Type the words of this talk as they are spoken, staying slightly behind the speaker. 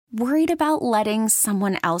Worried about letting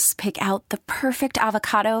someone else pick out the perfect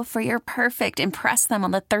avocado for your perfect impress them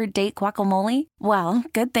on the third date guacamole? Well,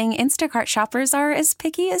 good thing Instacart shoppers are as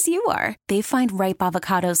picky as you are. They find ripe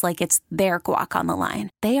avocados like it's their guac on the line.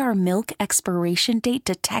 They are milk expiration date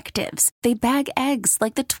detectives. They bag eggs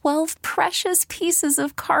like the 12 precious pieces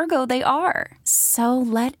of cargo they are. So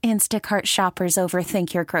let Instacart shoppers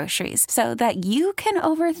overthink your groceries so that you can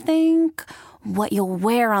overthink what you'll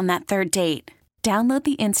wear on that third date. Download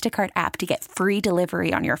the Instacart app to get free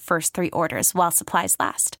delivery on your first 3 orders while supplies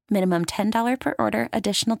last. Minimum $10 per order.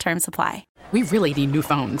 Additional terms apply. We really need new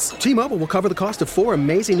phones. T-Mobile will cover the cost of 4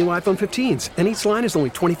 amazing new iPhone 15s, and each line is only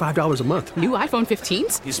 $25 a month. New iPhone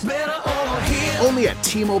 15s? It's better over here. Only at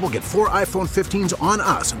T-Mobile, get 4 iPhone 15s on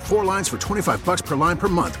us and 4 lines for $25 per line per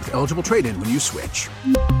month with eligible trade-in when you switch.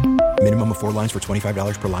 Minimum of 4 lines for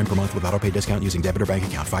 $25 per line per month with autopay discount using debit or bank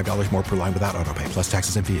account. $5 more per line without autopay, plus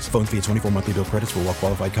taxes and fees. Phone fee at 24 monthly bill credits for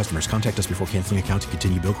well-qualified customers. Contact us before canceling account to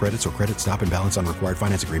continue bill credits or credit stop and balance on required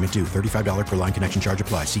finance agreement due. $35 per line connection charge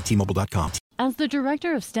applies. See T-Mobile.com. As the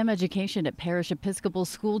director of STEM education at Parish Episcopal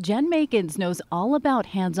School, Jen Makins knows all about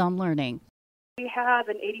hands-on learning. We have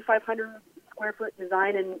an 8,500 square foot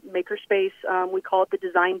design and makerspace. We call it the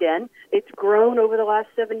Design Den. It's grown over the last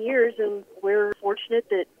 7 years, and we're fortunate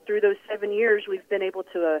that through those 7 years we've been able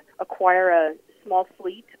to acquire a small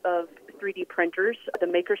fleet of 3D printers. The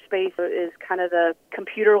makerspace is kind of the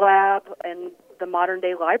computer lab and the modern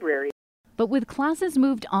day library. But with classes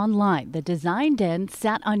moved online, the Design Den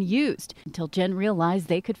sat unused until Jen realized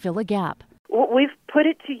they could fill a gap. We've put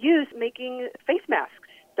it to use making face masks.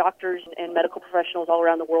 Doctors and medical professionals all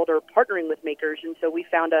around the world are partnering with makers, and so we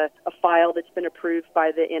found a file that's been approved by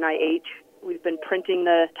the NIH. We've been printing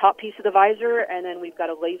the top piece of the visor, and then we've got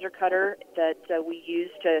a laser cutter that we use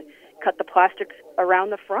to cut the plastics around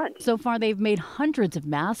the front. So far, they've made hundreds of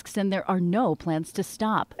masks, and there are no plans to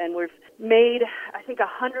stop. And we've made, I think,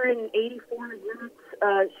 184 units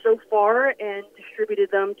so far and distributed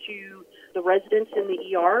them to the residents in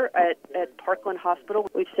the ER at Parkland Hospital.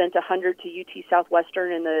 We've sent 100 to UT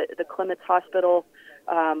Southwestern and the Clements Hospital.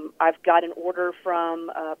 I've got an order from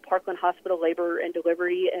Parkland Hospital Labor and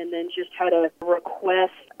Delivery, and then just had a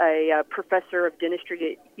request. A professor of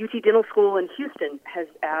dentistry at UT Dental School in Houston has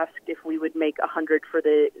asked if we would make 100 for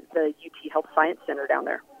the UT Health Science Center down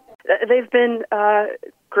there. They've been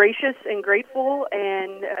gracious and grateful,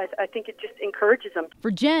 and I think it just encourages them.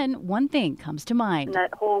 For Jen, one thing comes to mind. And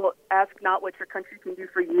that whole ask not what your country can do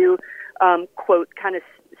for you quote kind of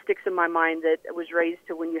sticks in my mind, that was raised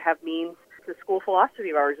to when you have means. It's a school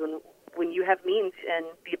philosophy of ours. When you have means and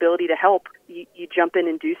the ability to help, you jump in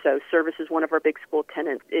and do so. Service is one of our big school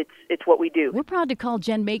tenets. It's what we do. We're proud to call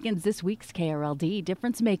Jen Makins this week's KRLD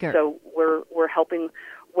Difference Maker. So we're helping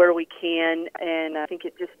where we can, and I think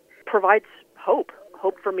it just provides hope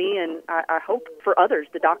for me, and I hope for others,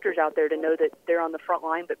 the doctors out there, to know that they're on the front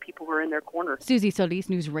line, but people are in their corner. Susie Solis,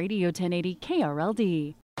 News Radio 1080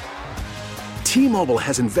 KRLD. T-Mobile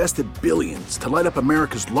has invested billions to light up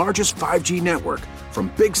America's largest 5G network, from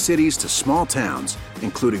big cities to small towns,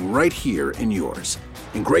 including right here in yours.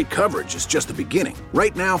 And great coverage is just the beginning.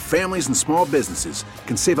 Right now, families and small businesses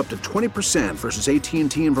can save up to 20% versus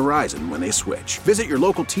AT&T and Verizon when they switch. Visit your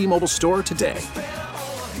local T-Mobile store today.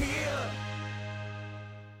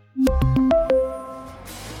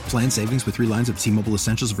 Plan savings with 3 lines of T-Mobile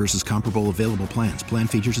Essentials versus comparable available plans. Plan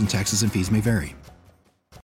features and taxes and fees may vary.